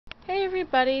Hey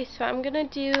everybody, so I'm gonna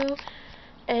do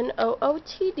an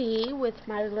OOTD with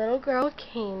my little girl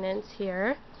Kanence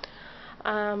here.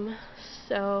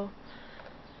 So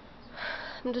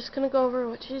I'm just gonna go over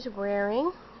what she's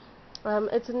wearing.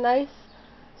 It's a nice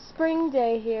spring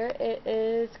day here. It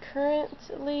is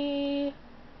currently,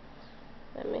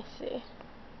 let me see.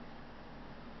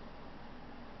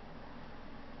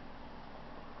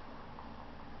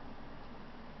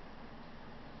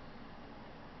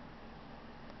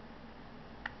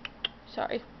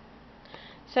 Sorry.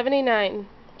 79.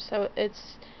 So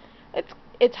it's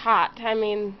hot. I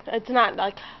mean, it's not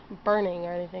like burning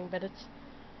or anything, but it's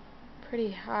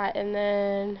pretty hot. And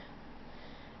then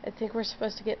I think we're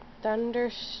supposed to get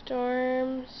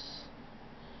thunderstorms,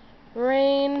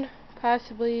 rain,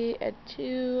 possibly at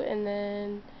 2, and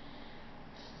then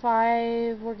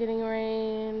 5 we're getting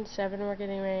rain, 7 we're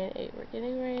getting rain, 8 we're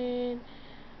getting rain.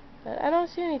 But I don't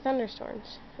see any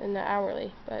thunderstorms in the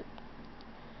hourly, but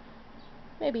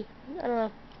maybe. I don't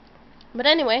know. But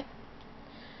anyway,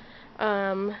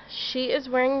 she is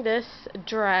wearing this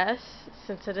dress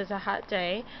since it is a hot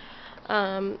day.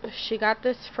 She got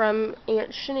this from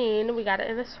Aunt Shanine. We got it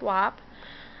in a swap.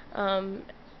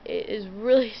 It is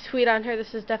really sweet on her.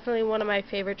 This is definitely one of my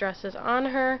favorite dresses on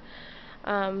her.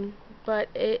 But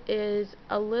it is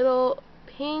a little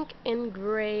pink and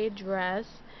gray dress,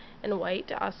 and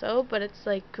white also, but it's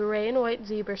like gray and white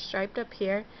zebra striped up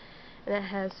here, and it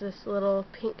has this little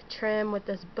pink trim with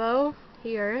this bow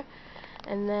here,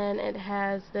 and then it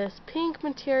has this pink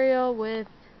material with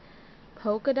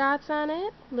polka dots on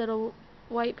it, little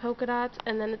white polka dots,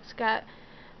 and then it's got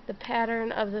the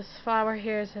pattern of this flower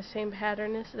here is the same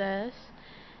pattern as this,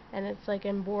 and it's like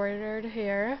embroidered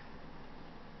here.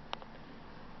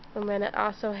 And then it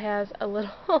also has a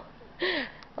little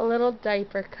a little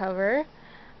diaper cover.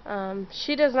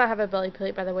 She does not have a belly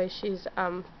plate, by the way. She's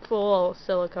full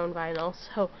silicone vinyl,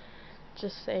 so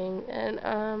just saying. And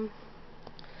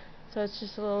so it's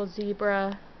just a little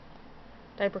zebra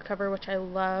diaper cover, which I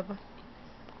love.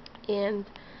 And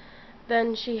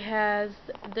then she has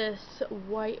this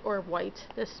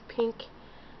this pink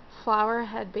flower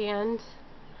headband.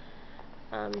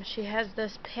 She has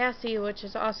this passy, which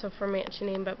is also from Aunt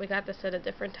Janine, but we got this at a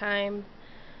different time.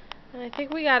 And I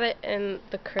think we got it in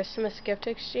the Christmas gift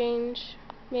exchange,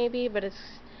 maybe, but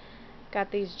it's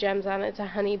got these gems on it. It's a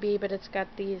honeybee, but it's got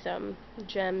these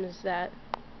gems that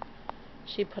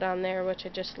she put on there, which I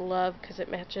just love because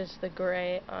it matches the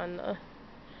gray on the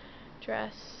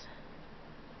dress.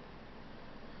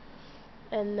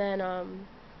 And then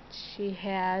she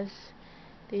has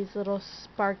these little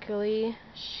sparkly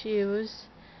shoes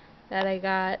that I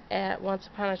got at Once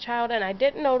Upon a Child, and I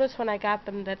didn't notice when I got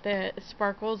them that the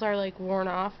sparkles are like worn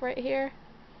off right here.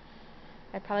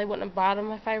 I probably wouldn't have bought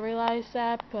them if I realized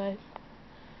that, but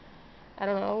I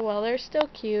don't know. Well, they're still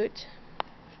cute,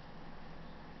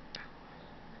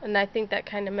 and I think that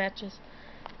kind of matches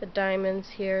the diamonds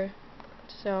here,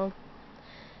 so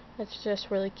it's just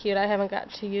really cute. I haven't got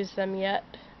to use them yet,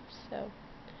 so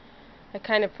I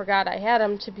kind of forgot I had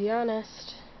them, to be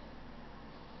honest.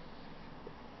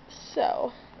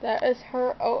 So that is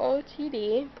her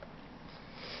OOTD.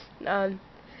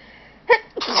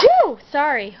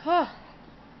 Sorry. Oh,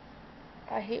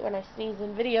 I hate when I sneeze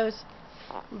in videos.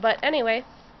 But anyway,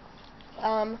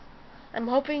 I'm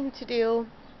hoping to do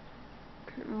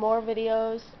more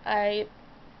videos. I'm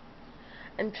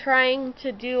trying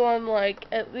to do them like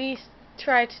at least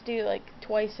try to do like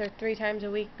twice or 3 times a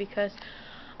week because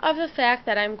of the fact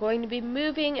that I'm going to be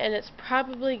moving, and it's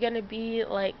probably going to be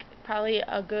like probably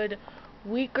a good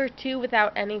week or 2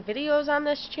 without any videos on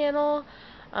this channel,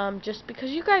 just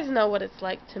because you guys know what it's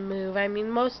like to move. I mean,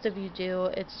 most of you do.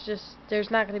 It's just there's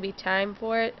not going to be time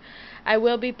for it. I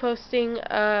will be posting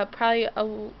probably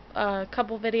a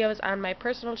couple videos on my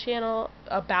personal channel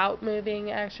about moving,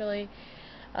 actually,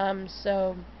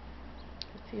 so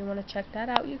if you want to check that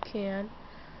out, you can.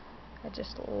 I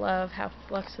just love how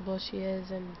flexible she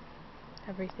is and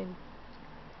everything.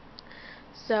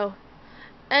 So,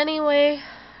 anyway,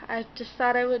 I just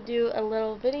thought I would do a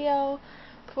little video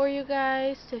for you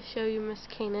guys to show you Miss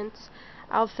Kanence's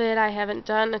outfit. I haven't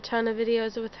done a ton of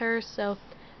videos with her, so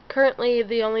currently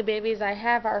the only babies I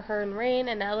have are her and Rain,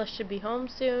 and Ella should be home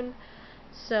soon.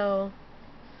 So,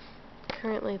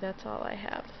 currently that's all I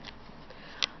have.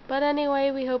 But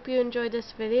anyway, we hope you enjoyed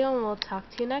this video, and we'll talk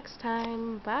to you next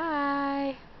time.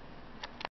 Bye!